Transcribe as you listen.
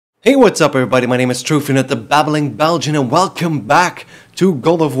Hey, what's up everybody, my name is Trofinut, the Babbling Belgian, and welcome back to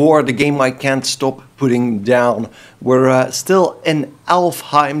God of War, the game I can't stop putting down. We're still in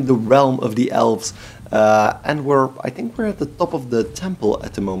Elfheim, the realm of the elves, and I think we're at the top of the temple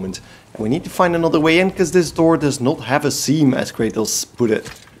at the moment. And we need to find another way in, because this door does not have a seam, as Kratos put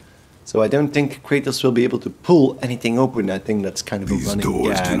it. So I don't think Kratos will be able to pull anything open. I think that's kind of a running gag. These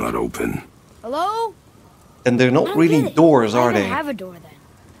doors do not open. Hello? And they're not really doors, are they? I have a door then.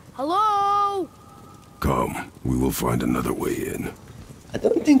 Hello? Come, we will find another way in. I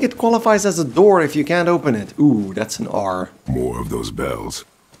don't think it qualifies as a door if you can't open it. Ooh, that's an R. More of those bells.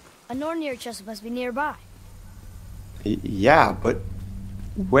 A Nornir chest must be nearby. Yeah, but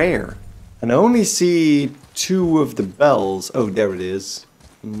where? And I only see two of the bells. Oh, there it is.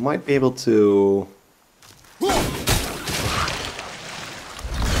 Might be able to... There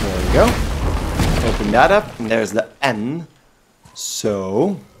we go. Open that up, and there's the N.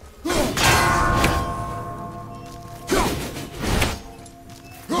 So...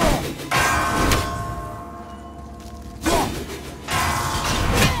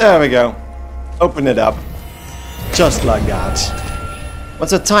 There we go. Open it up. Just like that.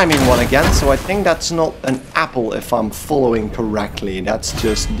 What's a timing one again? So I think that's not an apple if I'm following correctly. That's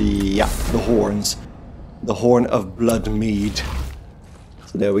just the horns. The horn of blood mead.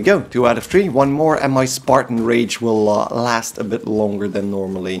 So there we go. 2 out of 3. One more and my Spartan rage will last a bit longer than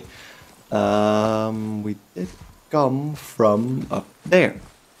normally. We did come from up there.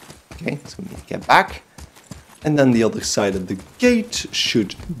 Okay, so we need to get back. And then the other side of the gate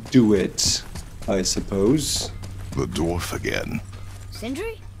should do it, I suppose. The dwarf again.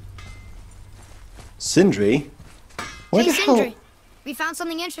 Sindri? Sindri? Where the hell? Sindri, we found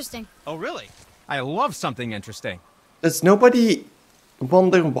something interesting. Oh, really? I love something interesting. Does nobody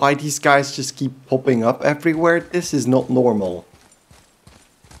wonder why these guys just keep popping up everywhere? This is not normal.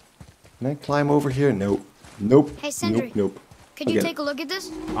 Can I climb over here? Nope. Nope. Hey, Sindri. Nope. Nope. Could you take a look at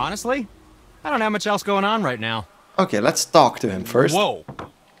this? Honestly, I don't have much else going on right now. Okay, let's talk to him first. Whoa!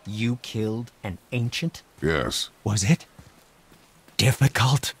 You killed an ancient? Yes. Was it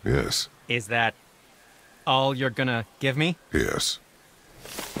difficult? Yes. Is that all you're gonna give me? Yes.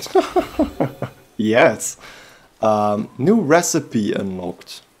 Yes. New recipe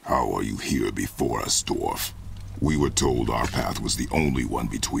unlocked. How are you here before us, dwarf? We were told our path was the only one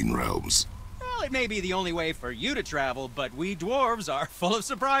between realms. Well, it may be the only way for you to travel, but we dwarves are full of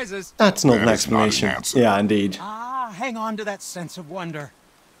surprises. That's not That an is not an explanation. answer. Yeah, indeed. Ah, hang on to that sense of wonder.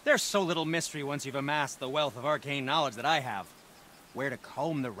 There's so little mystery once you've amassed the wealth of arcane knowledge that I have. Where to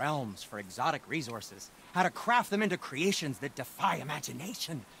comb the realms for exotic resources. How to craft them into creations that defy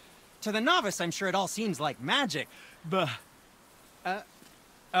imagination. To the novice, I'm sure it all seems like magic, but... oh,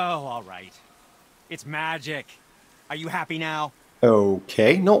 all right. It's magic. Are you happy now?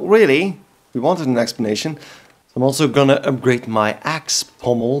 Okay, not really. We wanted an explanation. I'm also gonna upgrade my axe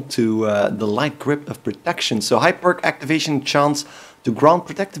pommel to the light grip of protection. So high perk activation chance to ground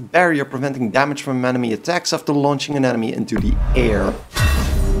protective barrier, preventing damage from enemy attacks after launching an enemy into the air.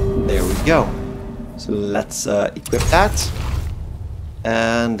 There we go. So let's equip that.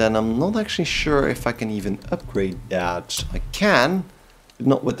 And then I'm not actually sure if I can even upgrade that. I can, but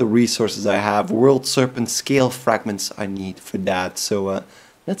not with the resources I have. World Serpent scale fragments I need for that. So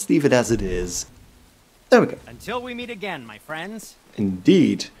let's leave it as it is. There we go. Until we meet again, my friends.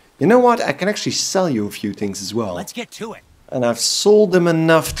 Indeed. You know what? I can actually sell you a few things as well. Let's get to it. And I've sold them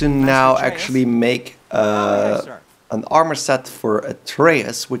enough to now actually make an armor set for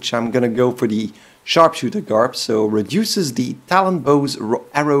Atreus, which I'm gonna go for the sharpshooter garb. So reduces the talon bow's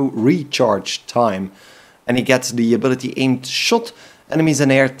arrow recharge time. And he gets the ability aimed shot. Enemies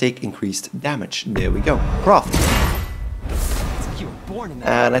in air take increased damage. There we go. Craft.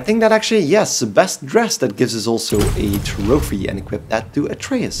 And I think that actually, yes, best dressed, that gives us also a trophy, and equip that to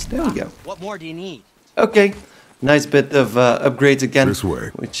Atreus. There we go. What more do you need? Okay, nice bit of upgrades again. This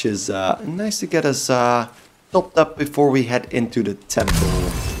way. Which is nice to get us topped up before we head into the temple.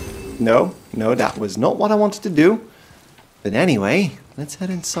 No, that was not what I wanted to do. But anyway, let's head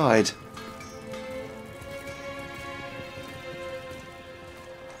inside.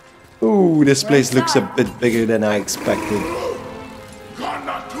 Ooh, this place looks a bit bigger than I expected.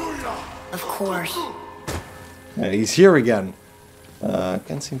 Of course. Yeah, he's here again.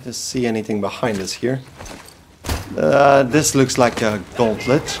 Can't seem to see anything behind us here. This looks like a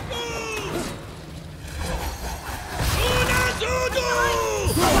gauntlet.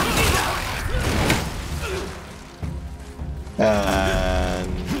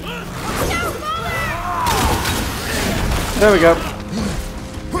 And... there we go.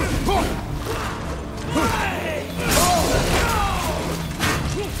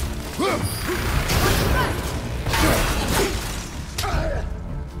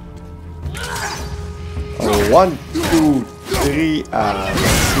 Oh, 1, 2, 3,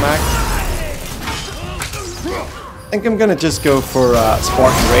 smack. I think I'm gonna just go for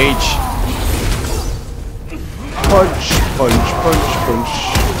Spartan Rage. Punch, punch, punch, punch,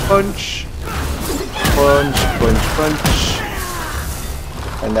 punch. Punch, punch, punch.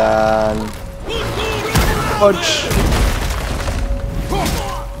 And then... punch.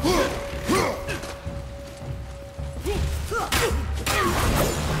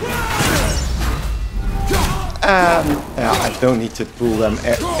 Yeah, I don't need to pull them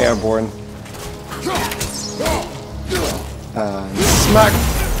airborne. Smack!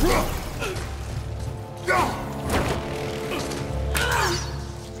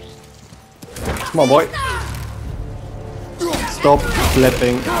 Come on, boy. Stop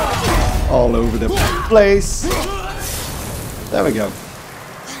flipping all over the place. There we go.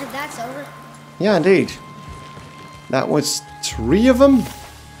 That's over. Yeah, indeed. That was 3 of them.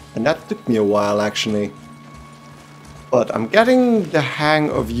 And that took me a while, actually. But I'm getting the hang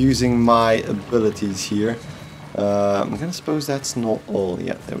of using my abilities here. I'm gonna suppose that's not all.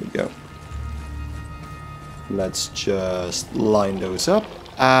 Yeah, there we go. Let's just line those up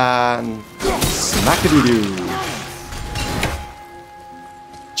and smack-a-doo-doo.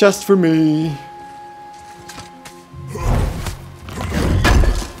 Just for me.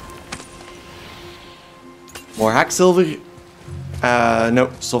 More hack silver. No,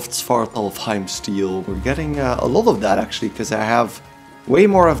 soft Svartal of Heim steel. We're getting a lot of that actually, because I have way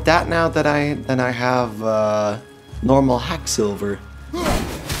more of that now than I have normal hack silver.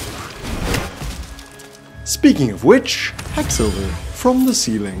 Speaking of which, hack silver from the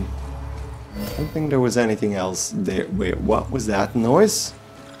ceiling. I don't think there was anything else there. Wait, what was that noise?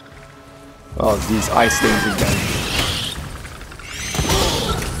 Oh, these ice things again.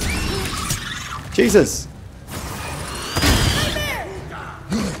 Jesus!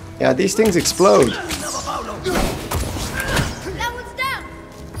 Yeah, these things explode. That one's down.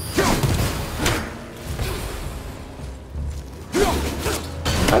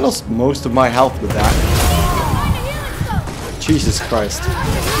 I lost most of my health with that. Jesus Christ.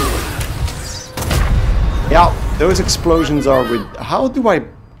 Yeah, those explosions are with... How do I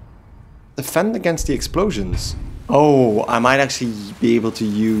defend against the explosions? Oh, I might actually be able to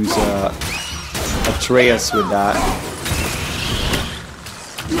use Atreus with that.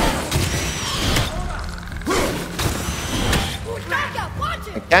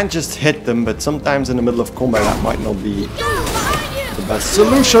 I can't just hit them, but sometimes in the middle of combat that might not be the best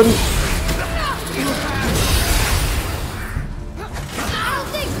solution.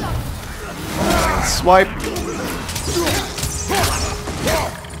 Swipe.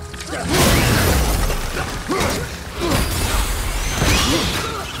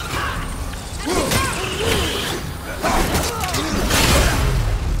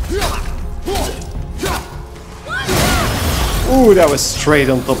 Ooh, that was straight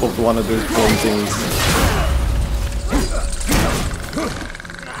on top of one of those bomb things.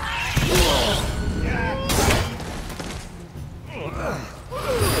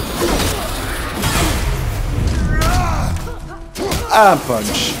 And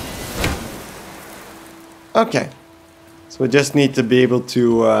punch. Okay. So we just need to be able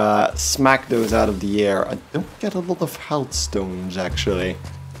to smack those out of the air. I don't get a lot of health stones, actually.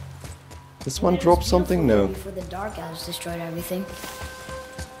 This one dropped something? No. Before the Dark Elves destroyed everything.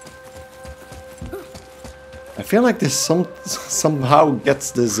 I feel like this somehow gets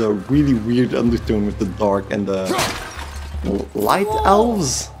this really weird undertone with the dark and the light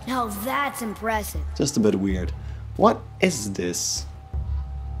elves. Now that's impressive. Just a bit weird. What is this?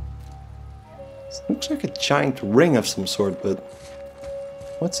 It looks like a giant ring of some sort, but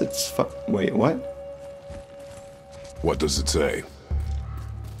what's its wait, what? What does it say?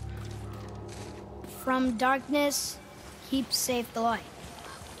 From darkness, keep safe the light.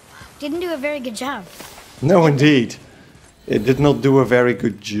 Didn't do a very good job. No, indeed. It did not do a very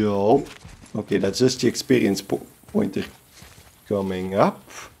good job. Okay, that's just the experience pointer coming up.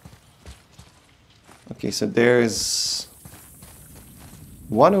 Okay, so there's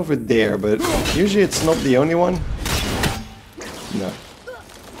one over there, but usually it's not the only one. No.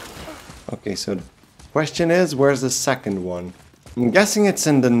 Okay, so the question is, where's the second one? I'm guessing it's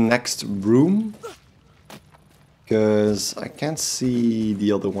in the next room, because I can't see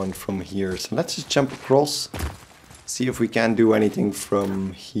the other one from here. So let's just jump across, see if we can do anything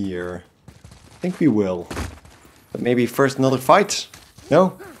from here. I think we will. But maybe first another fight?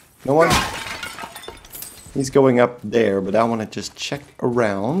 No? No one? He's going up there, but I want to just check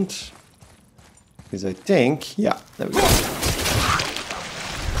around. Because I think... yeah, there we go.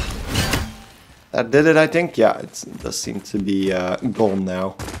 That did it, I think. Yeah, it does seem to be gone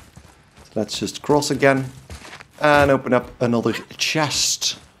now. So let's just cross again and open up another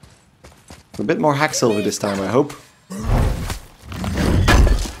chest. A bit more hack silver this time, I hope.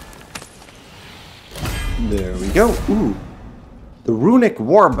 There we go. Ooh, the runic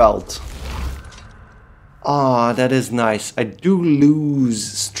war belt. Ah, that is nice. I do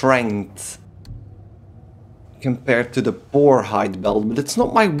lose strength compared to the boar hide belt, but it's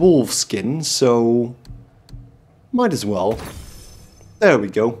not my wolf skin, so might as well. There we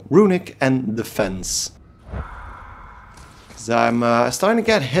go. Runic and defense. Because I'm starting to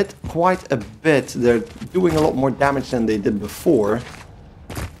get hit quite a bit. They're doing a lot more damage than they did before.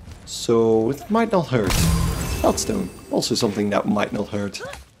 So it might not hurt. Healthstone. Also something that might not hurt.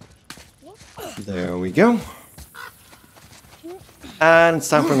 There we go. And it's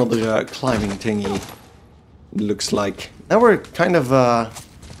time for another climbing thingy. Looks like. Now we're kind of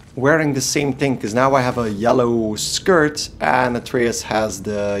wearing the same thing, because now I have a yellow skirt and Atreus has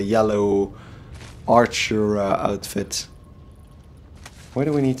the yellow archer outfit. Where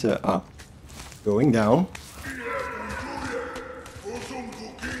do we need to... Ah, going down.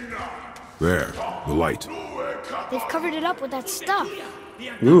 There, the light. They've covered it up with that stuff.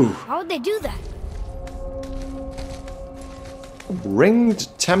 Ooh. Why would they do that? Ringed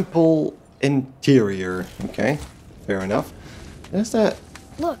temple interior. Okay, fair enough. There's that.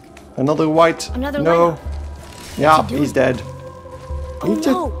 Look. Another white. Another no. light. Yeah, he's dead. Oh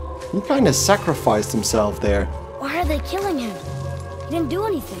no. He kind of sacrificed himself there. Why are they killing him? He didn't do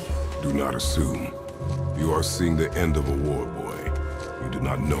anything. Do not assume. You are seeing the end of a war, boy. You do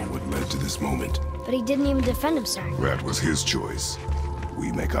not know what led to this moment. But he didn't even defend himself. That was his choice.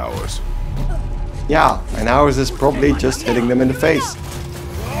 We make ours. Yeah, and ours is probably just hitting them in the face.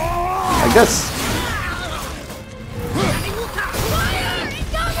 Like this.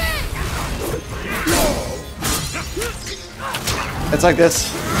 It's like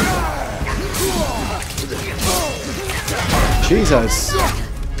this. Jesus.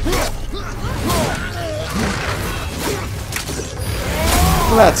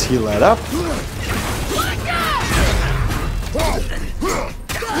 Let's heal that up.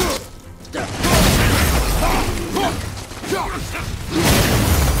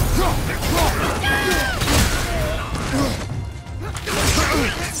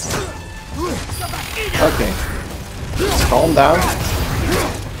 Okay. Just calm down.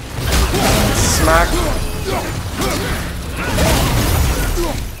 And smack.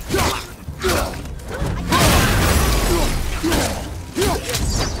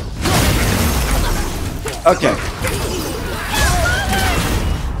 Okay.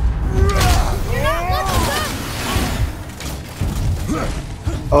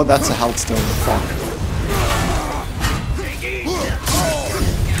 Oh, that's a healthstone. Fuck.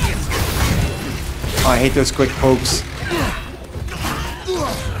 Oh, I hate those quick pokes.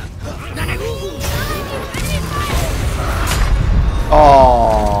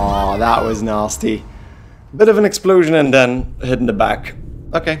 Oh, that was nasty. Bit of an explosion and then hit in the back.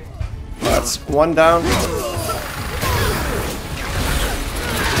 Okay. That's one down.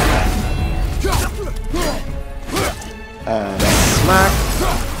 And smack.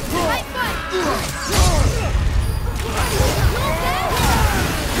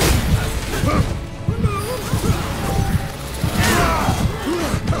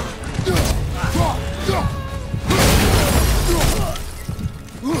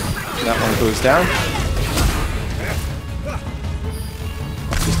 That one goes down.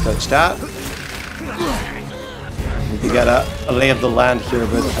 Just touch that. Need to get a lay of the land here,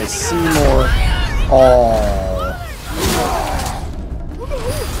 but I see more. Oh.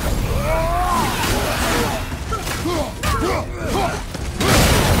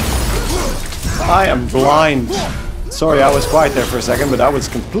 I am blind. Sorry, I was quiet there for a second, but I was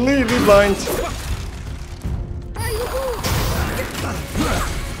completely blind.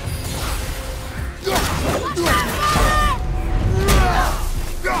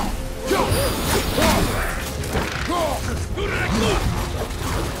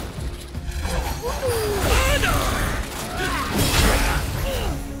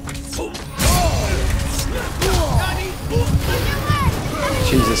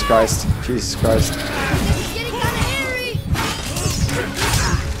 Jesus Christ. Jesus Christ.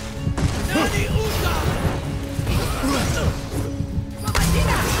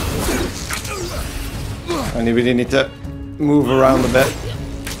 I really need to move around a bit.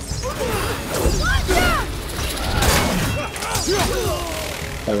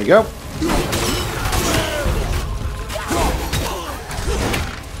 There we go.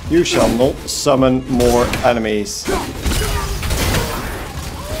 You shall not summon more enemies.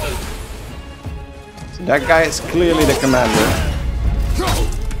 So that guy is clearly the commander.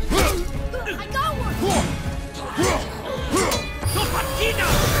 I got one!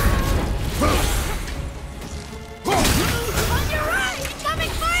 On your right! Incoming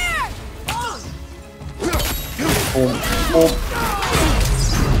fire! Boom, boom.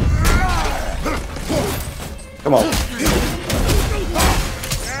 Come on.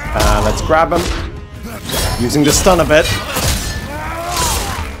 Let's grab him. Using the stun a bit.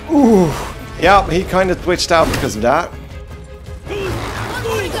 Ooh. Yeah, he kind of twitched out because of that.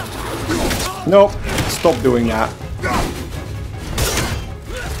 Nope. Stop doing that.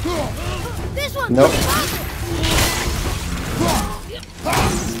 This one! Nope.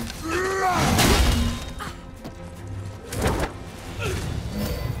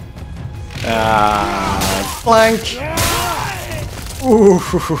 Flank. Ooh.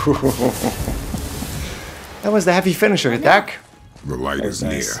 That was the heavy finisher attack. The light is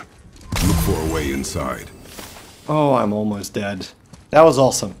nice. near. Look for a way inside. Oh, I'm almost dead. That was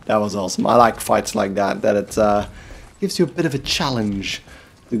awesome. That was awesome. I like fights like that. That it gives you a bit of a challenge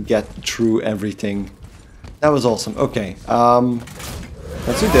to get through everything. That was awesome. Okay.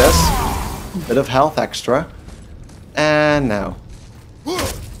 Let's do this. A bit of health extra. And now.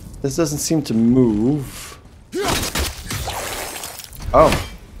 This doesn't seem to move. Oh.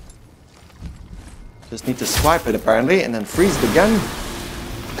 Just need to swipe it apparently and then freeze it again.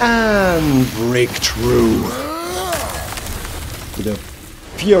 And break through. With a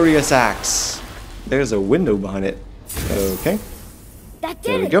furious axe. There's a window behind it. Okay. That did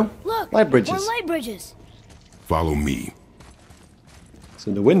There we it. go. Look, Light bridges. more light bridges. Follow me.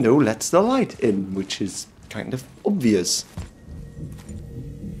 So the window lets the light in, which is kind of obvious.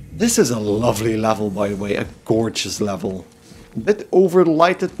 This is a lovely level, by the way. A gorgeous level. A bit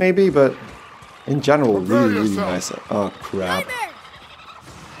over-lighted maybe, but in general, really, really nice. Oh, crap.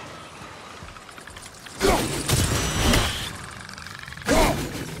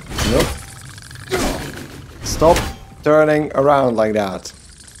 Nope. Stop turning around like that.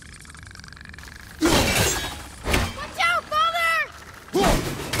 Watch out, Father!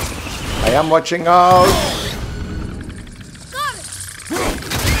 I am watching out. Got it!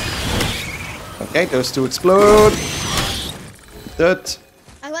 Okay, those two explode. That.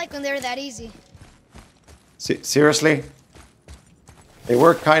 I like when they're that easy. Seriously? They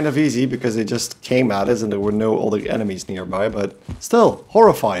were kind of easy because they just came at us and there were no other enemies nearby, but still,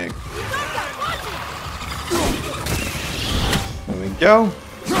 horrifying. There we go.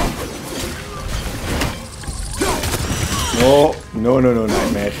 No, no, no, no,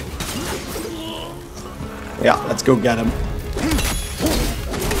 nightmare. Yeah, let's go get him.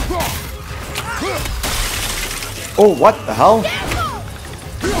 Oh, what the hell?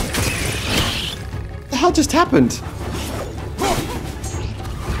 What the hell just happened?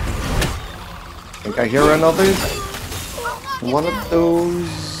 I think I hear another one of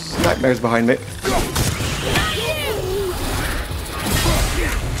those nightmares behind me.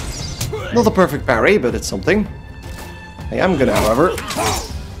 Not a perfect parry, but it's something. I am gonna, however.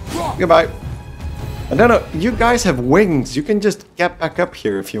 Goodbye. I don't know, you guys have wings. You can just get back up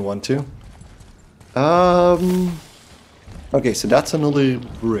here if you want to. Okay, so that's another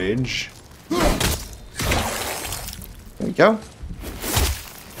bridge. There we go.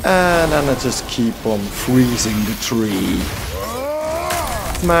 And then let's just keep on freezing the tree.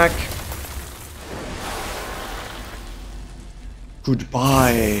 Smack.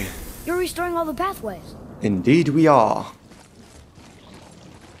 Goodbye. You're restoring all the pathways. Indeed we are.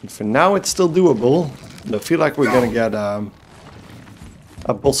 And for now it's still doable. But I feel like we're gonna get a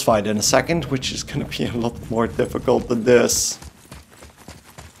boss fight in a second, which is gonna be a lot more difficult than this.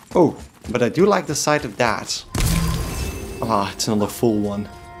 Oh, but I do like the sight of that. Ah, it's another full one.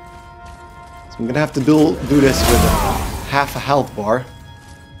 So I'm gonna have to do this with half a health bar.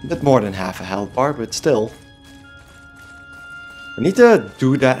 A bit more than half a health bar, but still. I need to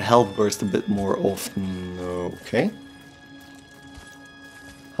do that health burst a bit more often. Okay.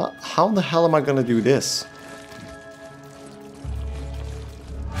 How the hell am I gonna do this?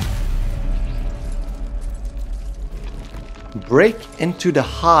 Break into the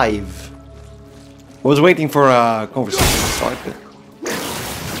Hive. I was waiting for a conversation to start, but...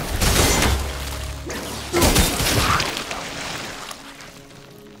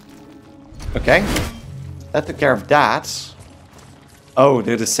 Okay. That took care of that. Oh,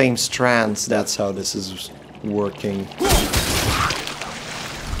 they're the same strands. That's how this is working.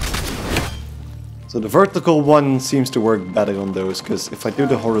 So the vertical one seems to work better on those, because if I do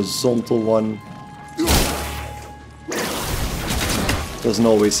the horizontal one, it doesn't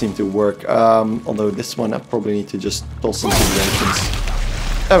always seem to work. Although this one I probably need to just toss into the entrance.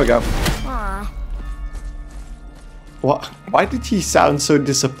 There we go. Aw. What? Why did he sound so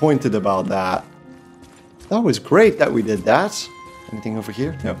disappointed about that? That was great that we did that. Anything over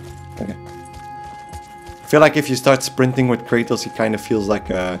here? No. Okay. I feel like if you start sprinting with Kratos, he kind of feels like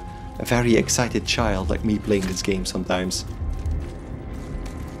a very excited child, like me playing this game sometimes.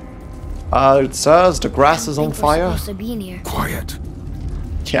 It says the grass is on fire. Supposed to be in here. Quiet.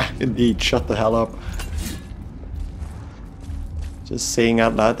 Yeah, indeed. Shut the hell up. Just saying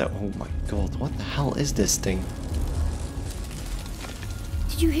out loud that... Oh my god, what the hell is this thing?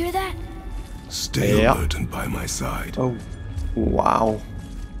 Did you hear that? Stay alert and by my side. Oh, wow.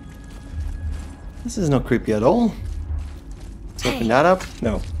 This is not creepy at all. Let's open that up.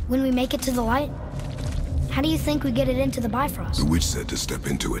 No. When we make it to the light, how do you think we get it into the Bifrost? The witch said to step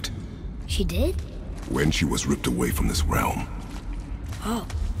into it She did? when she was ripped away from this realm. Oh,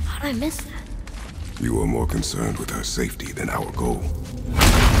 how'd I miss that? You are more concerned with her safety than our goal.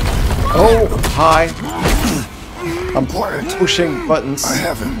 Oh, hi. I'm pushing buttons. I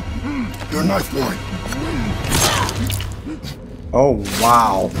have him. Your knife boy. Oh,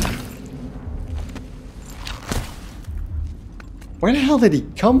 wow. Where the hell did he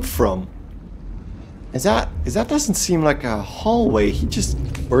come from? That doesn't seem like a hallway. He just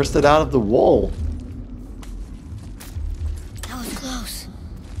bursted out of the wall. That was close.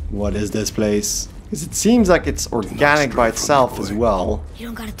 What is this place? Because it seems like it's organic by itself as well. You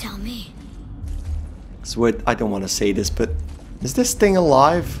don't gotta tell me. So I don't want to say this, but is this thing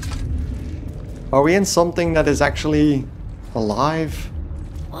alive? Are we in something that is actually alive?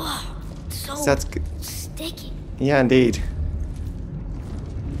 Whoa, so That's sticky. yeah, indeed.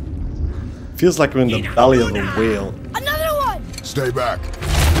 Feels like we're in the belly of a whale. Another one! Stay back.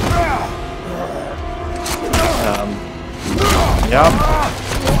 Yep.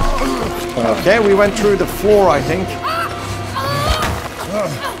 Okay, we went through the floor, I think.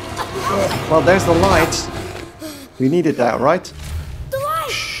 Well, there's the light. We needed that, right? The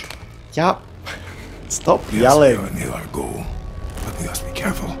light! Yep. Stop Yes, yelling. we are near our goal, but we must be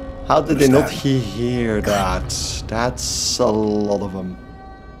careful. How did they not Understand? hear that? That's a lot of them.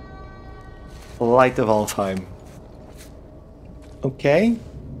 Light of all time. Okay.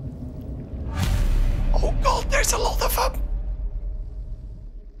 Oh god, there's a lot of them.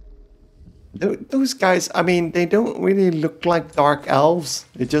 Those guys, I mean, they don't really look like dark elves.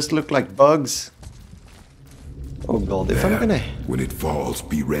 They just look like bugs. Oh god, if I'm gonna... When it falls,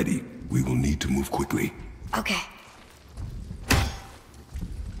 be ready. We will need to move quickly. Okay.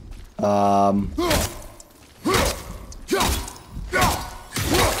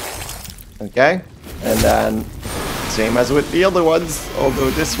 Okay. And then, same as with the other ones. Although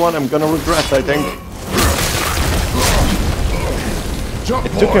this one I'm gonna regret, I think.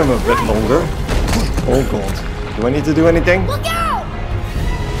 It took him a bit longer. Oh god. Do I need to do anything? Look out!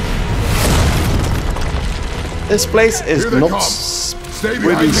 This place is Here they not come. Stay behind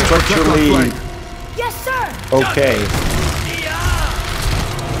really me. Check our structurally flank. Yes, sir! okay.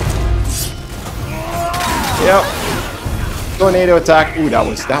 Yep. Tornado attack. Ooh, that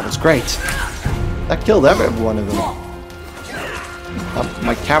was great. That killed every one of them.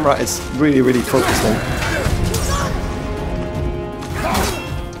 My camera is really focusing.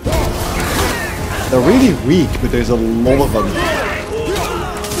 They're really weak, but there's a lot of them.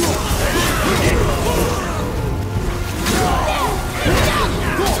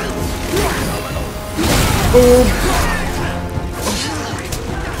 Boom!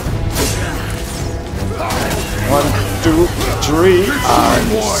 1, 2, 3,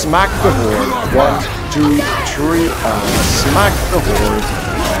 and smack the horde. 1, 2, 3, and smack the horde.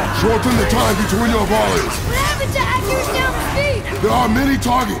 Shorten the time between your volleys. What happened to accuracy on speed? There are many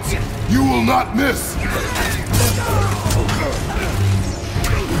targets. You will not miss.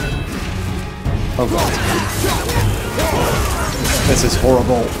 Oh god. This is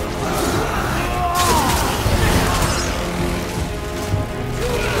horrible.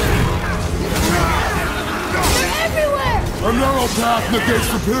 They're everywhere! A narrow path negates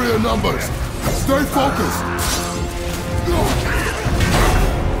superior numbers. Stay focused.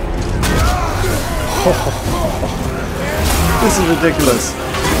 This is ridiculous.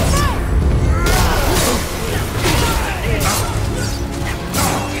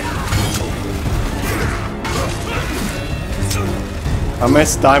 I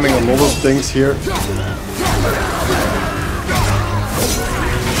miss timing a lot of things here.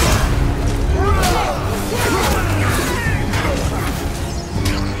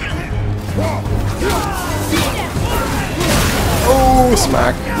 Oh,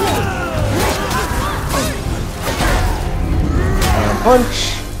 smack. And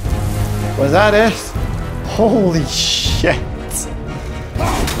punch. Was that it? Holy shit.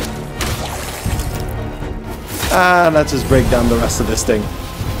 And let's just break down the rest of this thing.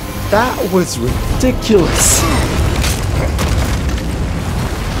 That was ridiculous.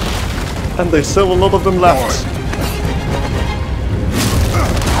 And there's still a lot of them left.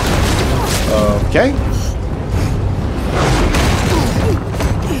 Okay.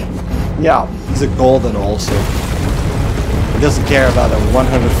 Yeah, he's a golden also. He doesn't care about a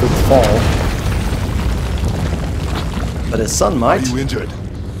 100-foot fall. But his son might. Are you injured?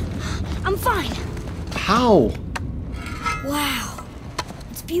 I'm fine. How? Wow.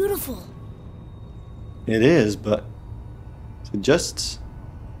 It's beautiful. It is, but... So just...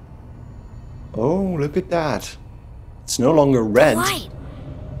 Oh, look at that. It's no longer red. Light.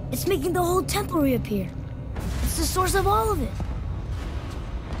 It's making the whole temple reappear. It's the source of all of it.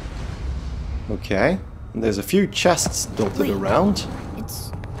 Okay. And there's a few chests dotted around.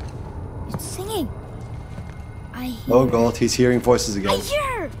 It's singing. I hear Oh god, he's hearing voices I again. hear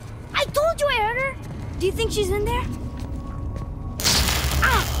her! I told you I heard her! Do you think she's in there?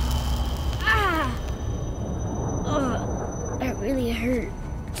 Ah! Ah! Ugh, that really hurt.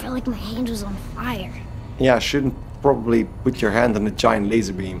 I felt like my hand was on fire. Yeah, shouldn't probably put your hand on a giant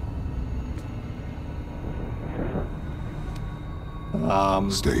laser beam.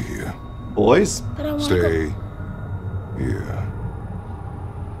 Stay here. Boys? But I want to Stay here.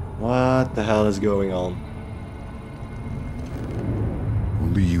 What the hell is going on?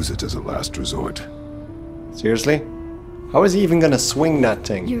 Only use it as a last resort. Seriously? How is he even gonna swing that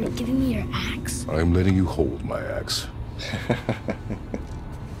thing? You're giving me your axe? I'm letting you hold my axe.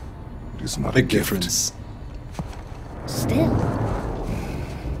 It is not a Big gift. difference. Still.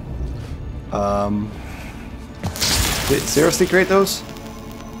 Seriously, Kratos?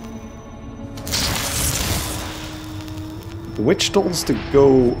 The witch told us to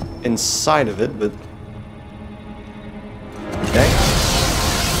go inside of it, but... Okay.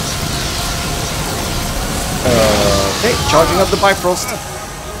 Okay, charging up the Bifrost.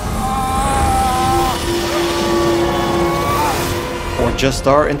 Or just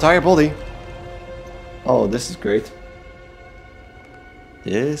our entire body. Oh, this is great.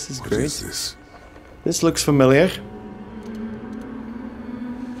 This is What great. is this? This looks familiar.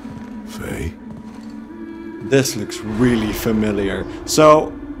 Faye? This looks really familiar. So,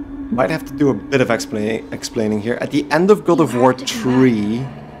 might have to do a bit of explaining here. At the end of God of War 3...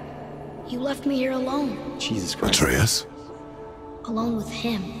 You left me here alone. Jesus Christ. Atreus? Alone with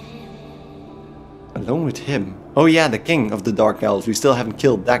him. Alone with him? Oh yeah, the king of the Dark Elves. We still haven't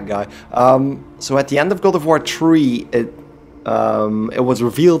killed that guy. So at the end of God of War 3, it was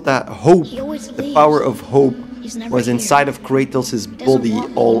revealed that hope, He always the leaves. power of hope, He's never was here. inside of Kratos' body want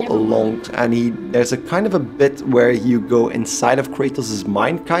me, all never along. And there's a kind of a bit where you go inside of Kratos'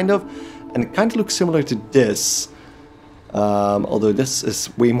 mind, kind of. And it kind of looks similar to this. Although this is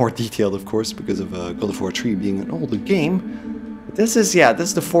way more detailed, of course, because of God of War 3 being an older game. But this is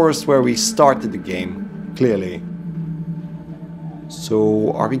the forest where we started the game, clearly.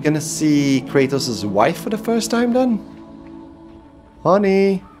 So, are we gonna see Kratos' wife for the first time then?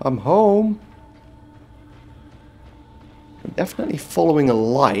 Honey, I'm home. I'm definitely following a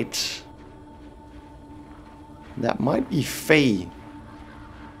light. That might be Faye.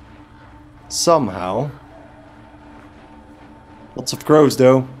 Somehow. Lots of crows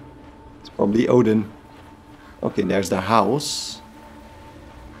though. It's probably Odin. Okay, there's the house.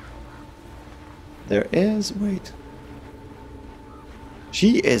 There is... wait.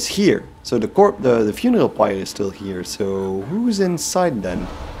 She is here. So the funeral pyre is still here. So who's inside then?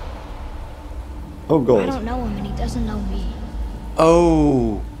 Oh I god. don't know him and he doesn't know me.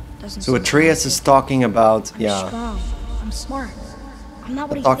 Oh. Doesn't So seem Atreus is talking about... I'm yeah. strong. I'm smart. I'm not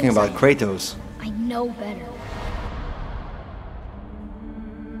what he Talking thinks I about am. Kratos. I know better.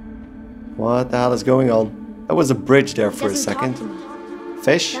 What the hell is going on? That was a bridge there for a Doesn't talk second. to me.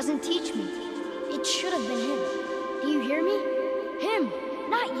 Fish? Doesn't teach me. It should have been him. Do you hear me? Him,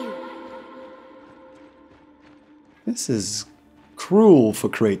 not you. This is cruel for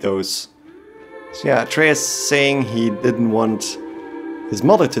Kratos. So yeah, Atreus saying he didn't want his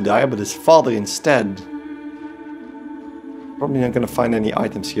mother to die, but his father instead. Probably not gonna find any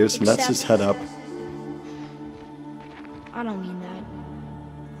items here, so let's just head up. I don't mean that.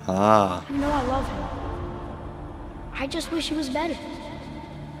 Ah, You know I love him. I just wish he was better.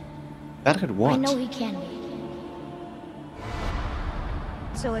 better at I what? know he can be.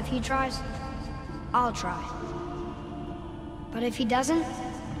 So if he tries, I'll try. But if he doesn't,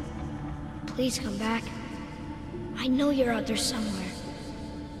 please come back. I know you're out there somewhere.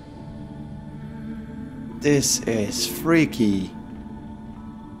 This is freaky.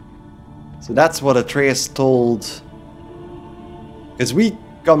 So that's what Atreus told... Because we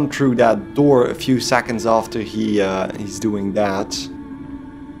come through that door a few seconds after he's doing that.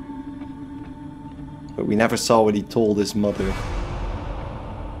 But we never saw what he told his mother.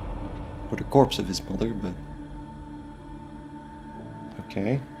 Or the corpse of his mother, but...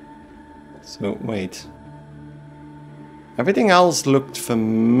 Okay. So, wait. Everything else looked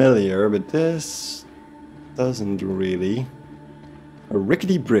familiar, but this doesn't really. A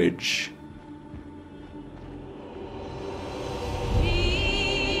rickety bridge.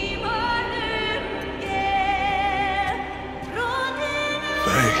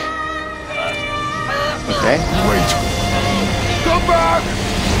 Okay. Wait! Come back!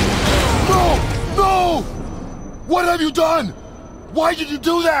 No! No! What have you done? Why did you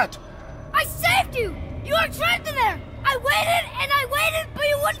do that? I saved you! You were trapped in there! I waited, but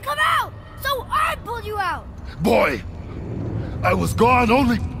you wouldn't come out! So I pulled you out! Boy! I was gone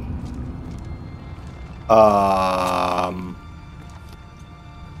only...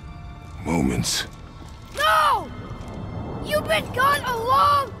 Moments. No! You've been gone a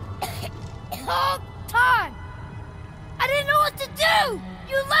long time! I didn't know what to do!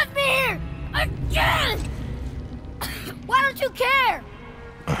 You left me here! Again! Why don't you care?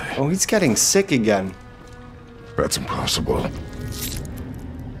 Oh, he's getting sick again. That's impossible.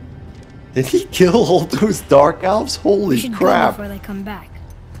 Did he kill all those dark elves? Holy You should crap. go before they come back.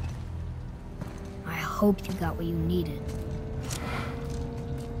 I hope you got what you needed.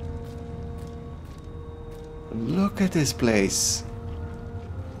 Look at this place.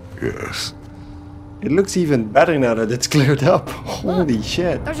 Yes. It looks even better now that it's cleared up. Holy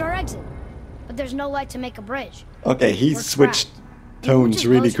shit. There's our exit. But there's no light to make a bridge. Okay, he We're switched trapped. tones Which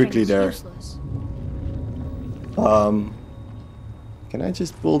really is quickly there. useless. Can I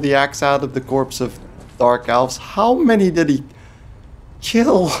just pull the axe out of the corpse of dark elves? How many did he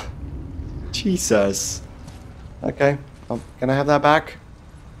kill? Jesus. Okay, can I have that back?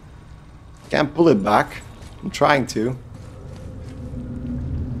 Can't pull it back. I'm trying to.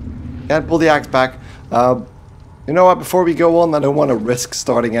 Can't pull the axe back. You know what, before we go on, I don't want to risk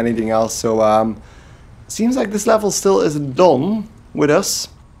starting anything else, so seems like this level still isn't done with us.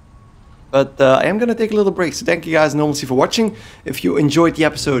 But I am going to take a little break, so thank you guys enormously for watching. If you enjoyed the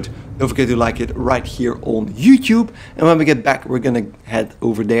episode, don't forget to like it right here on YouTube. And when we get back, we're going to head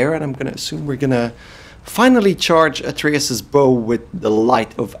over there, and I'm going to assume we're going to finally charge Atreus' bow with the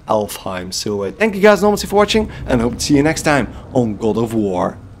light of Alfheim. So thank you guys enormously for watching, and hope to see you next time on God of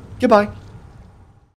War. Goodbye.